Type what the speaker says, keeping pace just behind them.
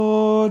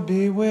Lord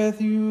be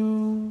with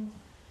you.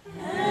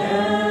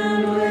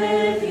 And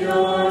with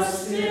your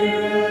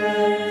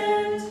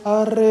spirit.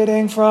 A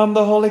reading from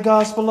the Holy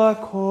Gospel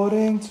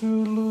according to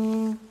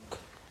Luke.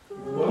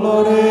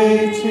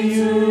 Glory to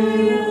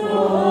you,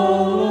 O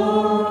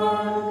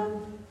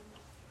Lord.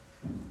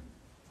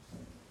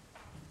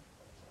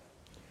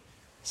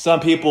 Some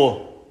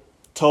people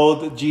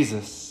told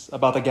Jesus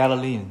about the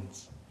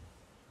Galileans,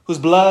 whose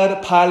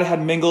blood Pilate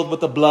had mingled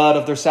with the blood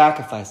of their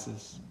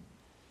sacrifices.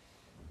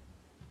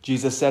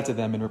 Jesus said to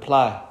them in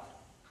reply,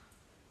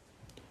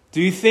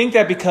 "Do you think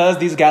that because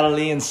these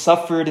Galileans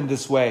suffered in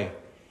this way,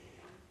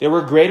 they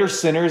were greater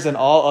sinners than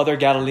all other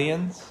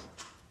Galileans?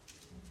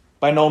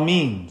 By no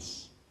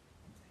means.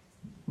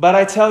 But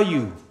I tell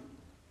you,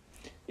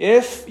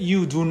 if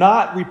you do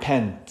not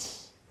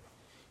repent,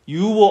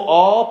 you will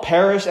all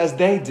perish as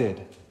they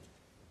did.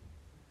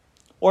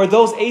 Or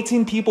those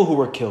 18 people who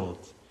were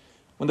killed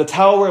when the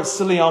tower of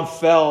Siloam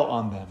fell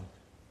on them.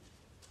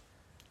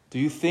 Do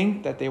you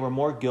think that they were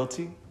more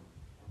guilty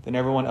than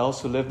everyone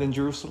else who lived in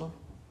Jerusalem?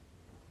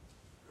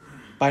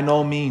 By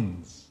no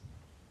means.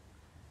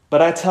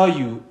 But I tell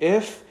you,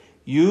 if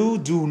you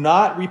do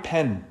not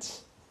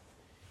repent,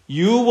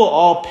 you will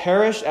all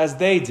perish as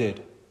they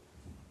did."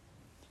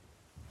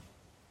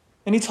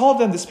 And he told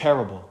them this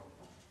parable.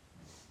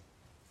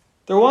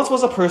 There once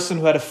was a person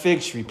who had a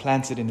fig tree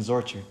planted in his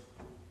orchard.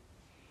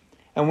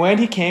 And when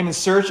he came in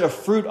search of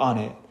fruit on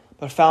it,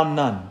 but found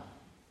none,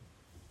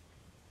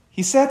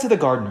 he said to the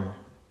gardener,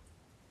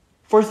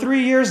 "For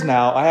 3 years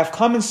now I have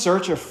come in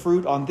search of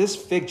fruit on this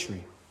fig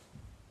tree,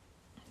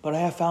 but I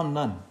have found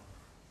none.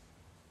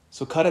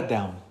 So cut it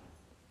down.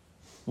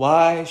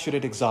 Why should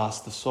it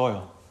exhaust the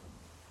soil?"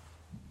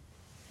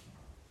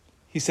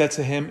 He said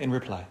to him in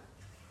reply,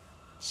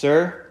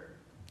 "Sir,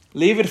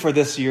 leave it for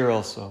this year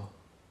also,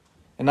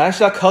 and I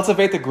shall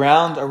cultivate the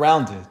ground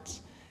around it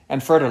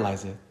and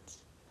fertilize it.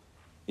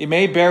 It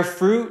may bear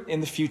fruit in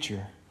the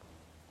future.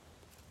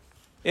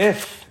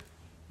 If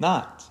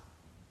not,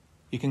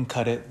 you can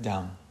cut it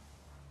down."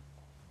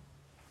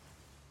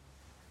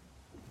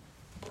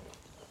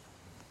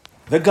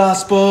 The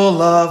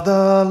Gospel of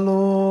the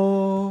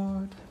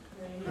Lord.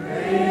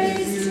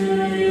 Praise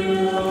to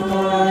you,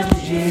 Lord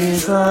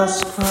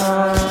Jesus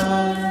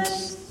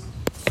Christ.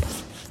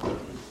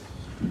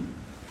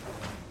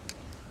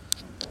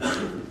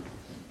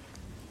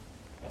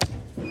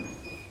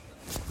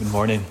 Good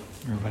morning,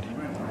 everybody.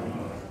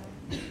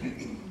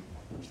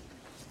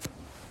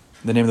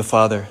 In the name of the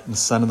Father, and the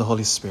Son, and the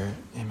Holy Spirit.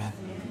 Amen.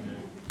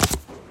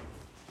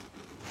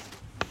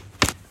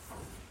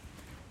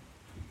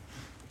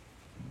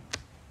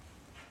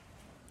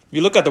 We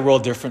look at the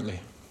world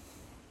differently.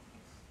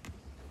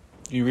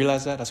 Do you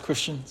realize that as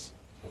Christians?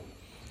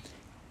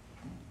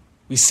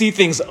 We see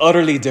things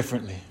utterly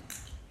differently.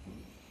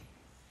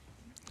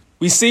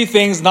 We see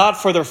things not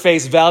for their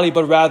face value,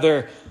 but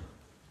rather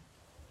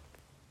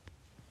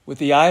with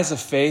the eyes of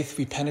faith,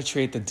 we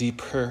penetrate the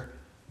deeper,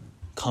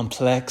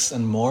 complex,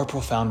 and more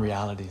profound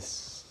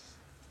realities.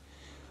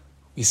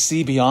 We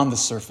see beyond the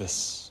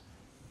surface.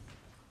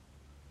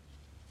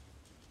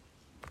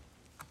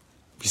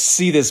 We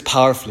see this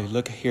powerfully.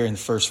 Look here in the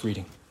first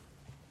reading.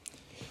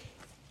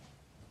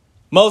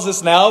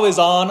 Moses now is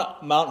on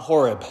Mount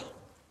Horeb.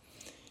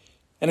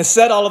 And it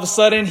said all of a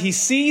sudden he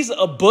sees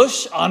a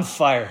bush on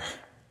fire.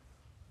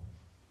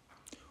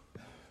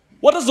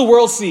 What does the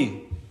world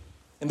see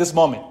in this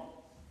moment?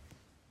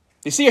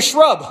 They see a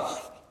shrub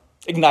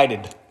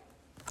ignited.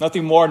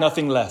 Nothing more,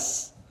 nothing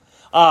less.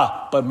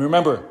 But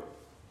remember,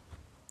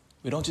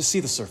 we don't just see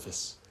the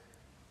surface.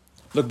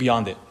 Look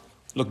beyond it.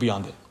 Look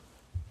beyond it.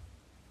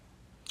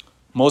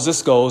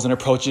 Moses goes and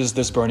approaches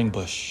this burning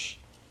bush.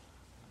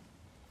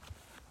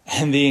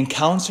 And the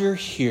encounter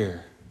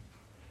here,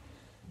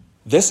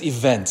 this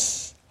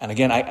event, and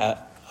again,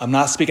 I'm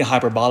not speaking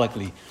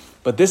hyperbolically,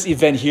 but this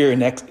event here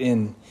in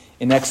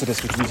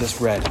Exodus, which we just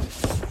read,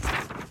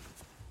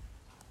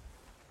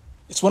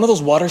 it's one of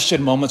those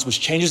watershed moments which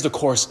changes the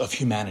course of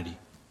humanity.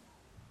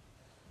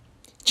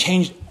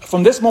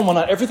 From this moment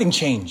on, everything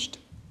changed.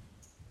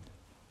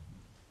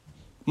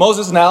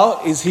 Moses now,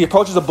 he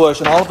approaches a bush,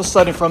 and all of a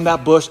sudden from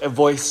that bush, a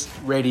voice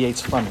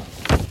radiates from it.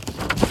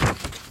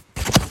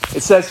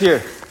 It says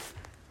here,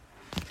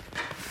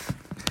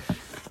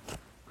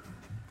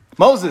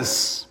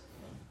 "Moses,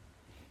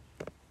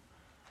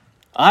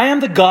 I am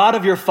the God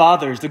of your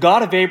fathers, the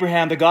God of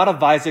Abraham, the God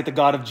of Isaac, the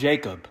God of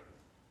Jacob.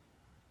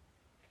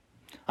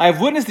 I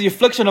have witnessed the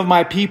affliction of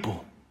my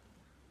people,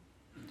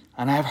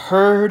 and I have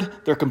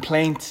heard their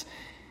complaints,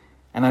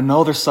 and I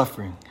know their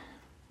suffering."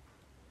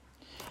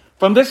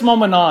 From this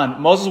moment on,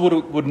 Moses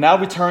would now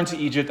return to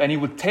Egypt, and he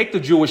would take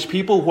the Jewish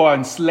people who are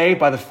enslaved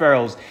by the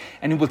pharaohs,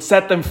 and he would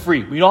set them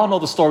free. We all know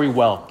the story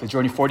well. They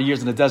journey 40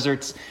 years in the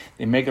deserts.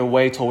 They make their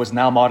way towards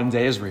now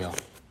modern-day Israel.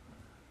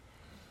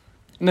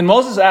 And then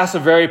Moses asks a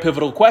very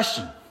pivotal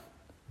question.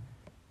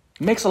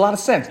 It makes a lot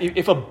of sense.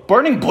 If a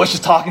burning bush is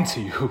talking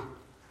to you,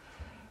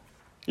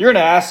 you're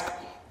going to ask,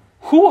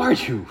 who are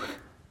you?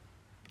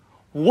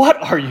 What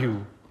are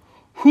you?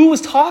 Who is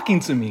talking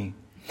to me?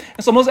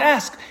 And so Moses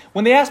asked,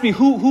 when they ask me,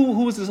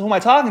 who is this, who am I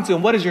talking to,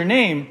 and what is your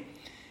name?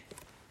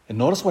 And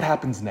notice what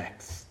happens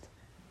next.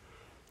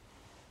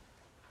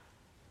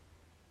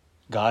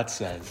 God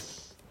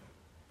says,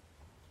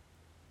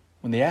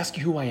 when they ask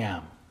you who I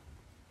am,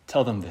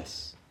 tell them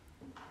this.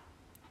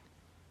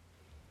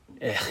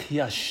 Ehi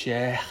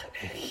asher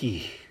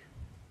ehi.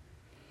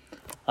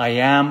 I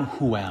am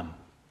who am.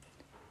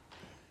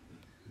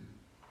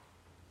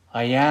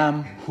 I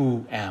am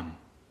who am.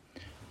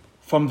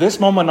 From this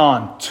moment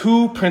on,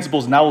 two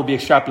principles now will be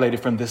extrapolated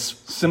from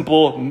this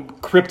simple,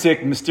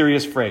 cryptic,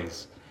 mysterious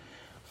phrase.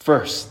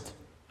 First,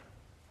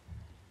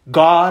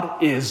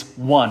 God is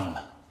one.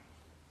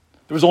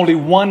 There is only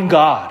one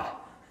God.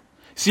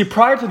 See,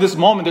 prior to this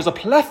moment, there's a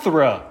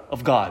plethora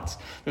of gods.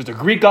 There's the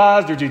Greek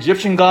gods, there's the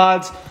Egyptian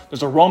gods, there's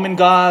the Roman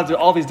gods, there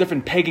are all these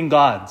different pagan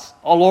gods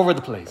all over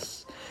the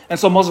place. And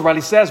so Moses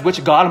rightly says,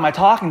 which God am I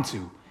talking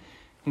to?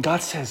 And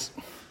God says,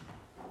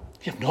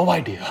 you have no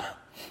idea.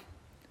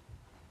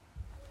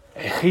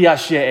 Ehi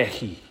asher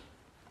ehi.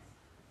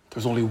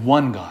 There's only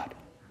one God.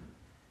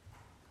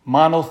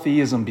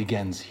 Monotheism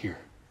begins here.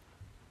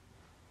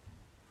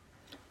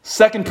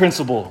 Second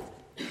principle,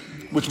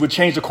 which would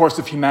change the course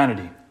of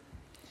humanity.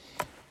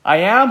 I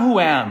am who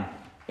am.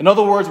 In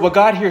other words, what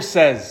God here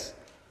says,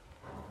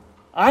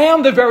 I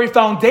am the very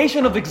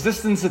foundation of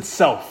existence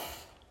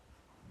itself.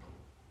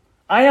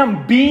 I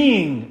am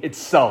being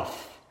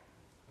itself.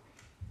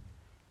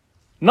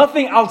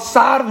 Nothing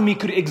outside of me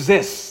could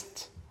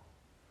exist.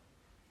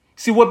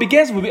 See, what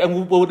begins,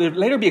 and will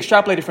later be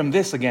extrapolated from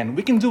this again,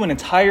 we can do an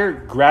entire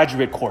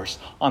graduate course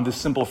on this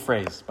simple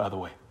phrase, by the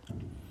way,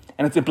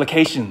 and its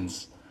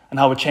implications and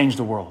how it changed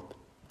the world.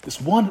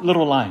 This one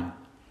little line.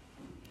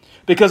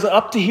 Because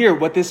up to here,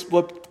 what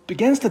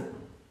begins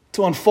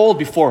to unfold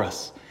before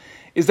us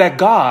is that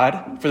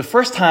God, for the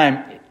first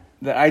time,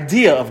 the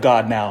idea of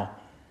God now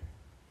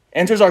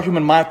enters our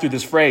human mind through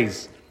this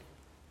phrase,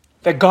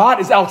 that God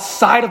is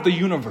outside of the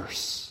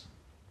universe.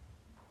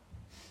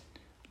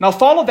 Now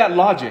follow that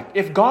logic.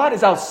 If God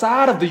is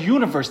outside of the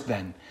universe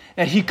then,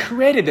 and he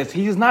created this,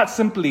 he is not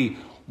simply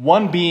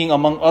one being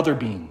among other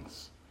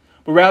beings,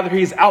 but rather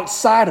he is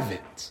outside of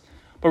it,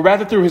 but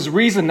rather through his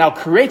reason now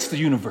creates the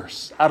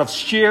universe out of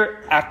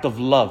sheer act of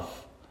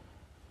love.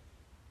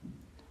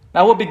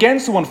 Now what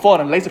begins to unfold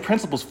and lays the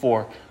principles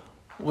for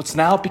what's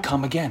now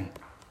become again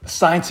a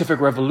scientific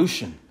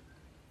revolution.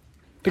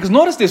 Because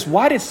notice this,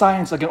 why did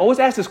science, again, always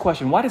ask this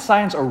question, why did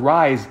science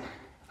arise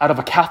out of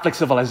a Catholic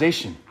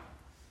civilization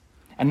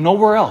and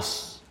nowhere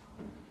else?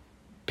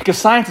 Because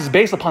science is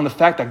based upon the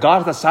fact that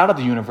God is outside of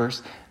the universe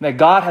and that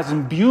God has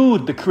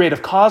imbued the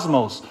creative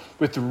cosmos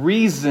with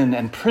reason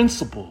and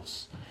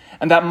principles,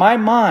 and that my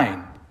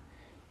mind,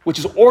 which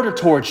is ordered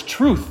towards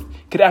truth,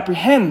 could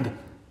apprehend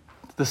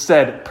the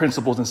said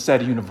principles and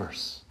said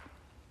universe.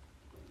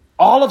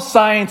 All of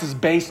science is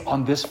based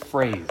on this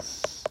phrase.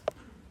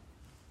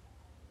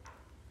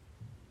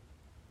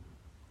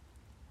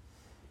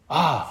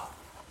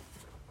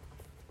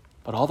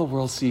 But all the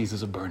world sees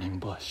is a burning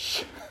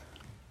bush.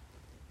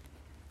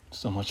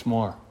 So much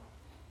more.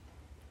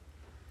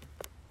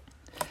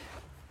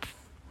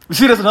 We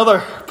see there's another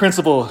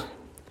principle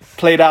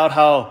played out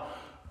how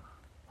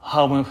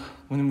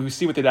when we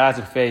see with the eyes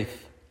of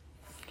faith,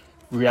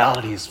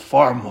 reality is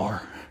far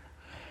more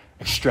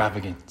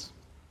extravagant.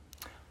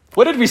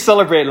 What did we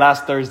celebrate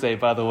last Thursday,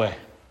 by the way?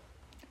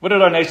 What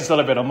did our nation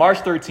celebrate on March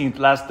 13th,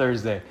 last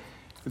Thursday?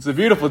 It's a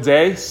beautiful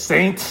day,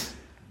 St.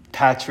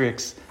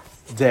 Patrick's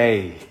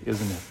Day,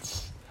 isn't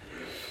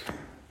it?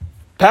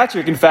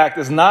 Patrick, in fact,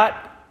 is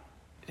not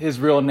his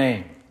real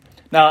name.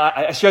 Now,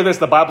 I shared this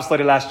at the Bible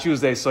study last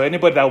Tuesday, so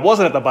anybody that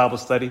wasn't at the Bible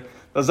study,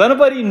 does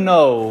anybody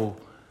know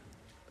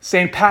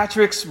St.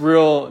 Patrick's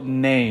real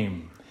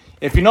name?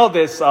 If you know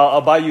this,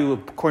 I'll buy you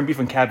corned beef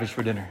and cabbage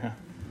for dinner.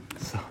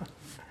 So,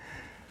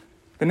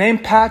 the name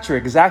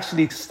Patrick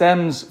actually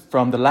stems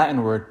from the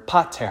Latin word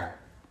pater.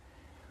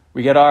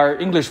 We get our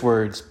English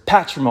words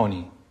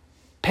patrimony,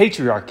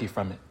 patriarchy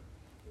from it.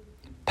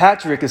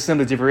 Patrick is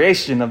simply a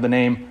derivation of the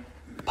name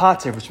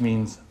pater, which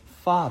means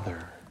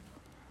father.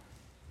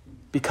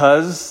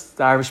 Because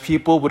the Irish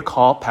people would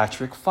call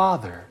Patrick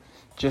father,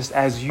 just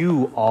as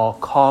you all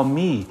call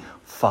me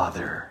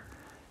father.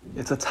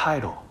 It's a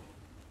title.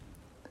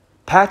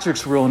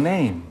 Patrick's real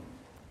name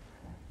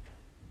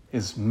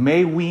is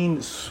Maewyn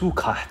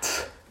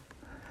Succat.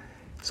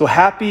 So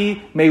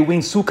happy Maewyn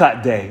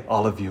Succat Day,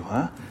 all of you,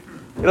 huh?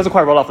 It doesn't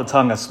quite roll off the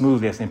tongue as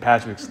smoothly as St.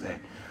 Patrick's Day.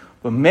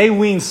 But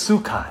Maewyn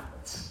Succat.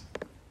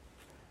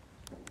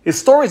 His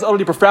story is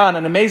utterly profound,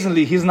 and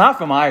amazingly, he's not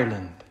from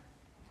Ireland.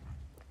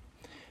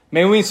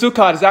 Maewyn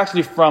Succat is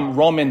actually from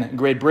Roman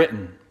Great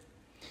Britain.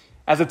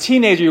 As a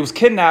teenager, he was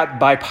kidnapped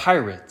by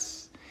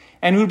pirates,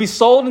 and he would be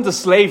sold into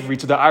slavery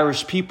to the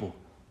Irish people.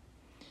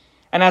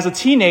 And as a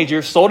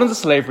teenager, sold into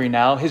slavery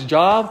now, his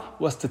job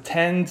was to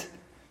tend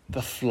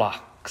the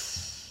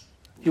flocks.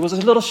 He was a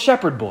little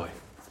shepherd boy.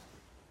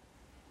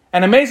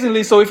 And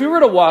amazingly, so if you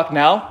were to walk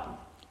now,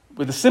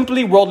 with the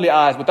simply worldly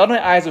eyes, without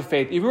the eyes of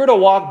faith, if you were to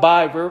walk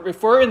by,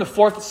 if we're in the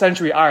 4th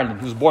century Ireland,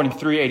 he was born in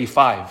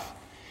 385,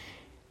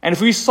 And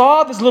if we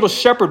saw this little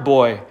shepherd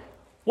boy,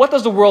 what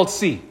does the world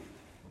see?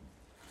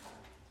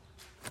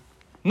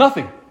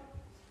 Nothing.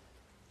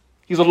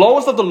 He's the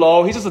lowest of the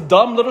low. He's just a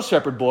dumb little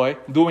shepherd boy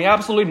doing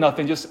absolutely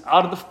nothing, just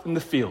out in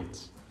the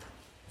fields.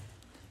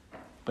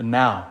 But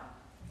now,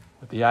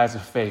 with the eyes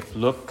of faith,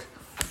 look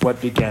what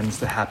begins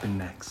to happen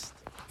next.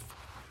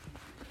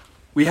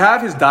 We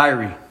have his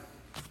diary,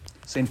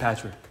 St.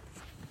 Patrick.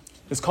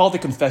 It's called the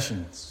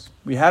Confessions.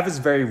 We have his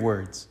very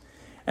words.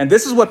 And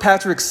this is what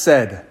Patrick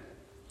said,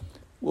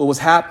 what was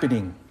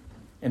happening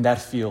in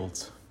that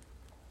field.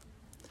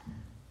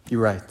 He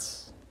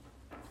writes,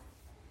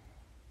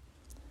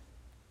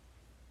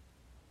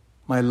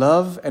 "My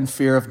love and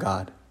fear of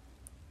God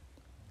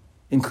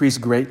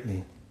increased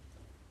greatly,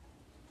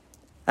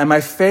 and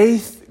my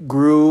faith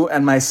grew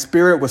and my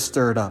spirit was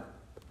stirred up.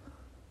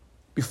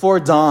 Before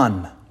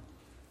dawn,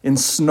 in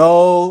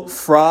snow,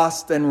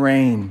 frost, and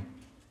rain,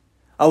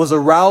 I was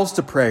aroused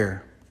to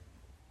prayer.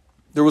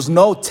 There was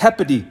no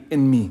tepidity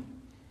in me.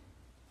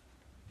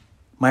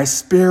 My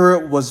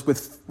spirit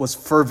was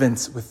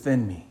fervent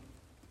within me."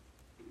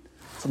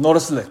 So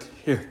notice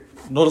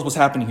what's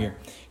happening here.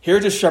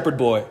 Here's this shepherd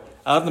boy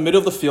out in the middle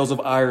of the fields of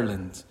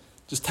Ireland,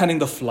 just tending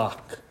the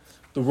flock.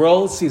 The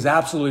world sees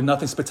absolutely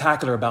nothing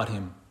spectacular about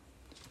him.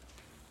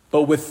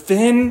 But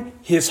within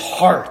his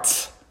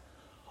heart,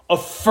 a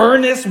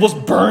furnace was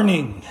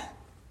burning.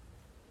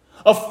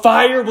 A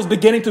fire was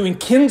beginning to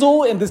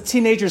enkindle in this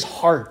teenager's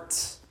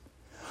heart.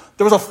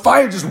 There was a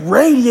fire just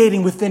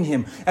radiating within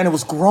him, and it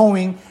was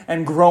growing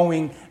and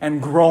growing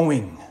and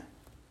growing.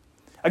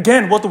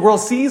 Again, what the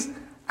world sees,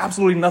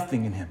 absolutely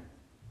nothing in him.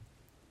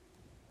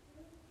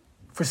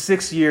 For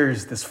 6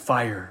 years, this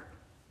fire,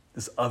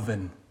 this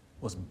oven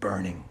was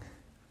burning.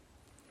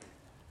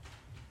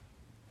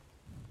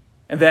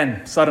 And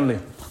then, suddenly,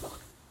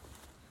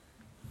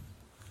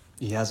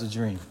 he has a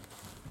dream.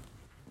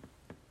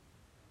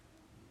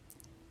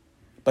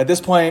 By this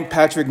point,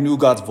 Patrick knew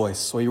God's voice,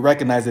 so he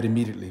recognized it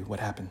immediately, what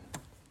happened.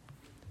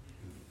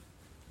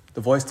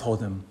 The voice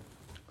told him,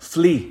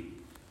 "Flee.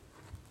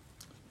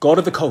 Go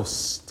to the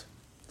coast.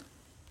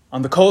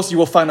 On the coast, you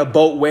will find a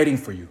boat waiting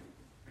for you."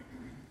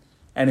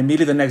 And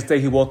immediately the next day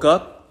he woke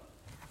up,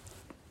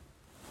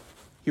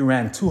 he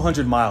ran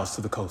 200 miles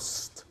to the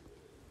coast.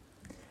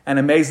 And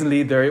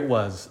amazingly, there it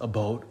was, a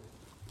boat,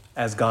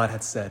 as God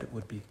had said it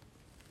would be.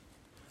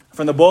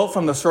 From the boat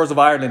from the shores of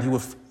Ireland,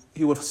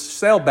 he would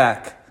sail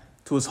back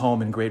to his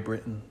home in Great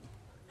Britain.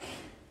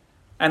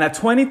 And at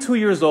 22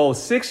 years old,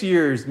 6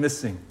 years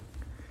missing,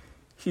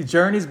 he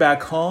journeys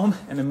back home,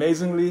 and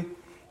amazingly,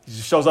 he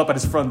just shows up at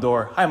his front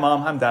door. "Hi,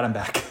 Mom. I'm Dad. I'm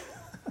back."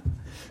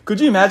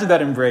 Could you imagine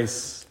that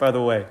embrace, by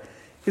the way?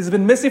 He's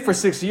been missing for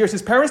 6 years.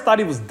 His parents thought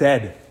he was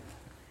dead.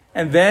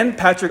 And then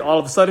Patrick all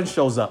of a sudden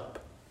shows up.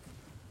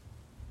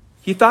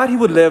 He thought he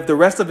would live the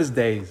rest of his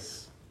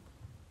days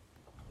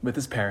with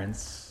his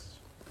parents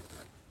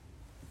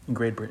in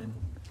Great Britain.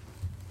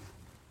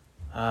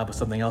 But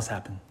something else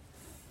happened.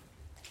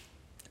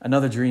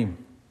 Another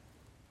dream.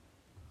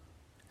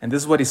 And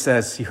this is what he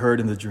says he heard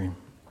in the dream.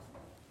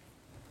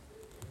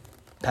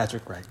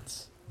 Patrick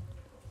writes,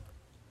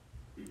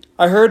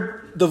 "I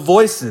heard the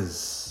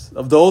voices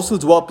of those who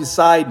dwelt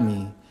beside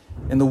me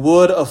in the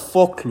wood of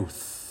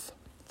Falkluth."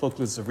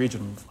 Falkluth is a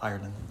region of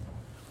Ireland,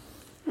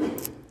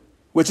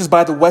 which is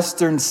by the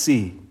western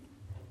sea.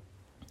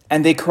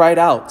 "And they cried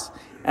out,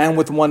 and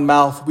with one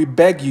mouth, 'We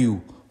beg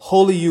you,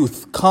 holy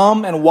youth,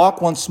 come and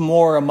walk once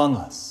more among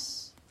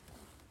us.'"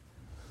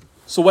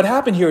 So what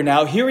happened here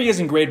now, here he is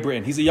in Great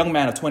Britain. He's a young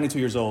man of 22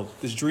 years old.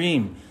 This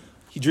dream,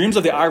 he dreams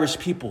of the Irish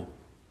people,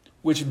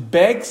 which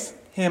begs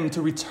him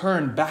to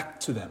return back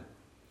to them.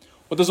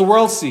 What does the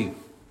world see?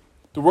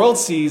 The world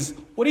sees,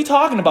 "What are you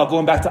talking about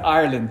going back to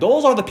Ireland?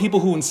 Those are the people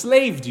who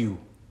enslaved you.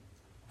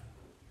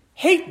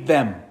 Hate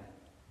them.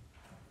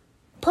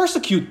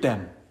 Persecute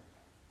them."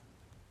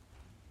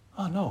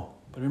 Oh no,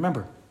 but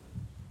remember,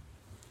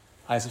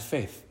 eyes of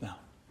faith now.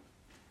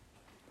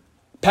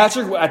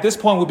 Patrick, at this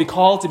point, would be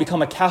called to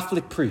become a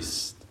Catholic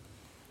priest.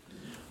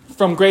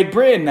 From Great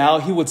Britain now,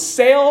 he would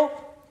sail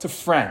to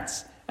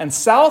France. And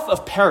south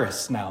of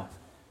Paris now,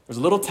 there's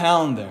a little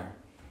town there.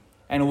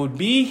 And it would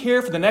be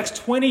here for the next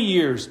 20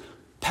 years,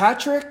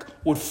 Patrick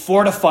would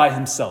fortify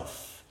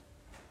himself.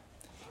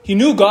 He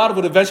knew God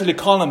would eventually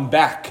call him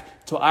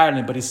back to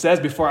Ireland, but he says,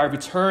 "Before I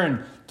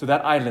return to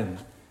that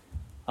island,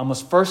 I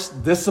must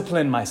first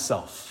discipline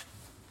myself.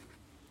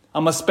 I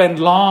must spend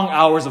long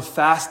hours of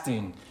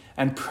fasting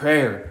and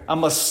prayer. I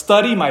must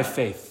study my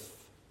faith.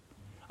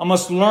 I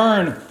must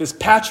learn this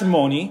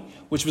patrimony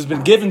which has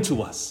been given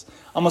to us.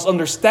 I must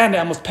understand it.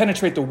 I must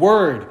penetrate the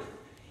word."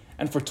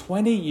 And for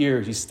 20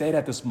 years, he stayed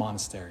at this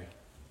monastery.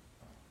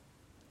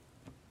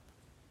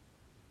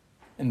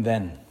 And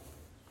then,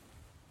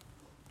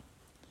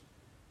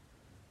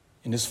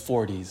 in his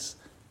 40s,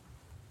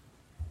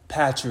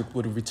 Patrick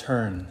would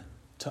return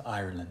to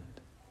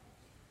Ireland.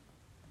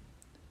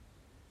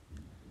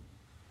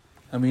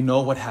 And we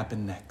know what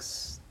happened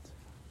next.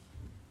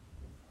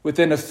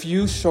 Within a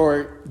few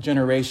short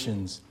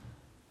generations,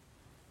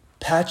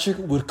 Patrick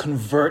would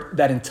convert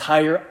that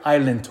entire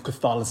island to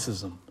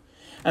Catholicism.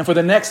 And for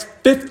the next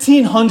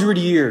 1,500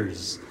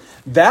 years,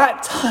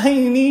 that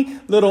tiny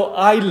little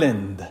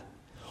island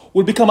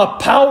would become a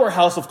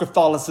powerhouse of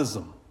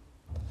Catholicism.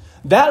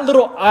 That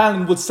little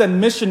island would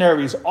send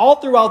missionaries all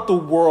throughout the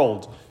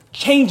world,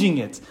 changing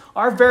it.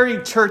 Our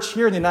very church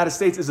here in the United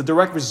States is a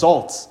direct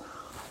result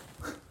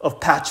of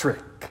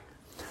Patrick.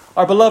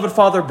 Our beloved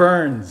Father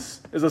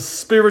Burns is a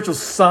spiritual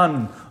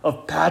son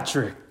of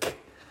Patrick.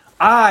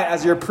 I,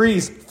 as your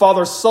priest,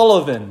 Father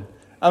Sullivan,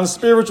 I'm a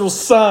spiritual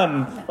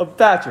son of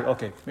Patrick.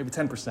 Okay, maybe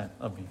 10%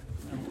 of me.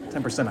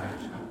 10%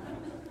 Irish.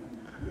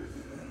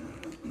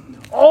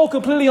 All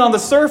completely on the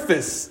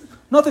surface.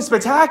 Nothing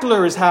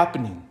spectacular is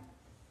happening.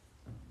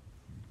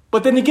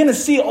 But then again, to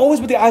see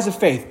always with the eyes of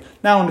faith.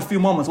 Now, in a few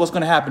moments, what's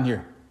going to happen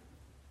here?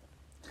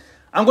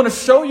 I'm going to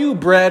show you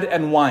bread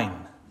and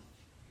wine.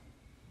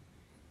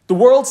 The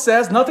world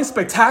says nothing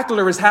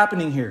spectacular is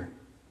happening here.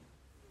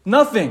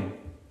 Nothing.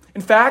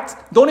 In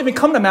fact, don't even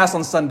come to Mass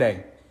on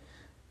Sunday.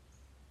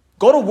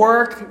 Go to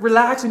work,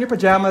 relax in your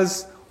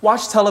pajamas,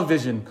 watch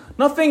television.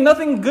 Nothing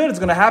good is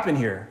going to happen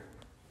here.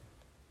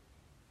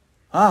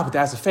 But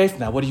as a faith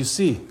now, what do you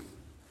see?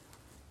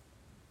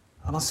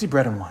 I don't see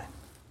bread and wine.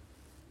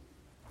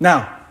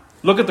 Now,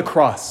 look at the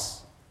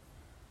cross.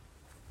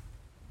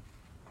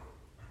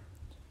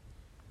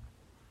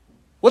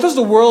 What does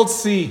the world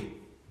see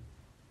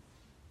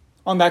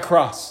on that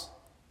cross?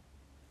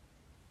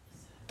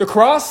 The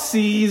cross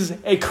sees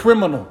a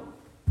criminal.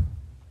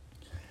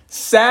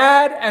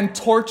 Sad and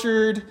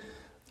tortured,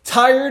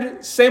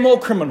 tired, same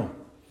old criminal.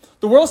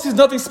 The world sees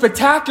nothing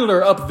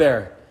spectacular up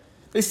there.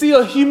 They see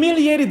a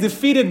humiliated,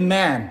 defeated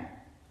man.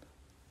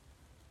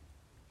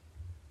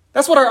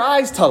 That's what our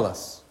eyes tell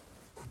us.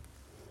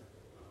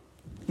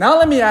 Now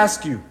let me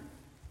ask you.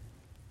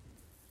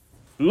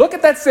 Look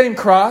at that same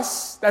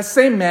cross, that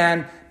same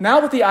man,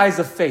 now with the eyes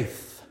of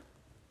faith.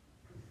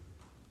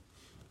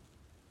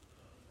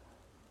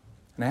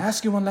 And I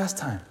ask you one last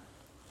time,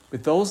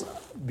 with those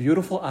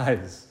beautiful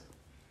eyes,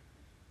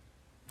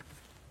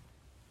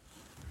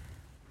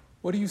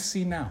 what do you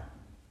see now?